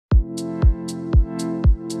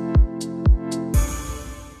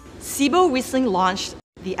Cboe recently launched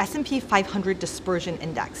the S&P 500 Dispersion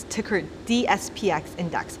Index, ticker DSPX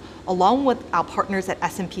Index, along with our partners at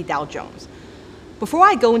S&P Dow Jones. Before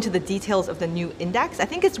I go into the details of the new index, I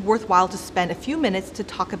think it's worthwhile to spend a few minutes to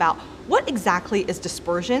talk about what exactly is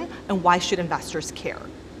dispersion and why should investors care.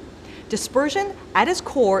 Dispersion, at its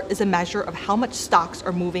core, is a measure of how much stocks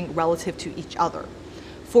are moving relative to each other.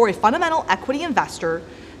 For a fundamental equity investor,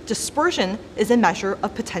 dispersion is a measure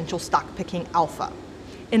of potential stock picking alpha.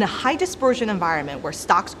 In a high dispersion environment where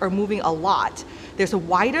stocks are moving a lot, there's a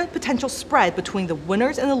wider potential spread between the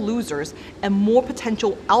winners and the losers and more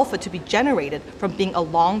potential alpha to be generated from being a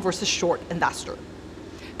long versus short investor.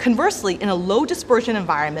 Conversely, in a low dispersion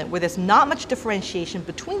environment where there's not much differentiation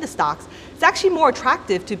between the stocks, it's actually more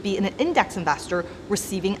attractive to be an index investor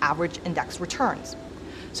receiving average index returns.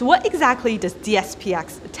 So what exactly does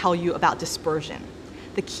DSPX tell you about dispersion?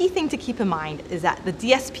 The key thing to keep in mind is that the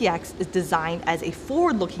DSPX is designed as a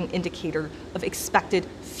forward-looking indicator of expected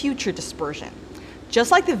future dispersion.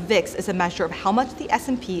 Just like the VIX is a measure of how much the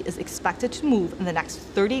S&P is expected to move in the next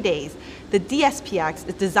 30 days, the DSPX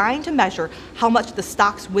is designed to measure how much the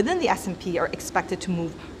stocks within the S&P are expected to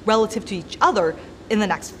move relative to each other in the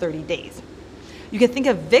next 30 days. You can think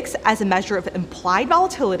of VIX as a measure of implied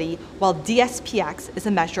volatility, while DSPX is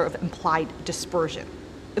a measure of implied dispersion.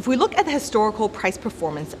 If we look at the historical price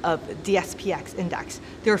performance of DSPX index,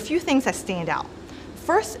 there are a few things that stand out.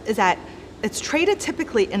 First is that it's traded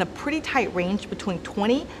typically in a pretty tight range between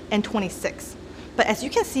 20 and 26. But as you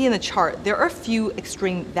can see in the chart, there are a few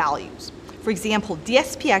extreme values. For example,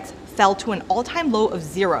 DSPX fell to an all-time low of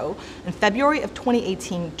 0 in February of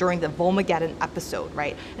 2018 during the Volmageddon episode,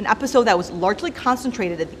 right? An episode that was largely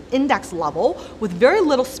concentrated at the index level with very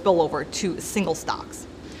little spillover to single stocks.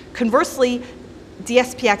 Conversely,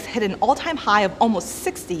 DSPX hit an all-time high of almost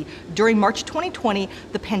 60 during March 2020,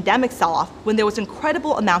 the pandemic sell-off, when there was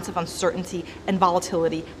incredible amounts of uncertainty and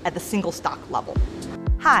volatility at the single stock level.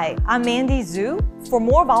 Hi, I'm Mandy Xu. For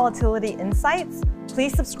more Volatility Insights,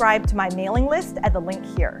 please subscribe to my mailing list at the link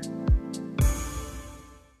here.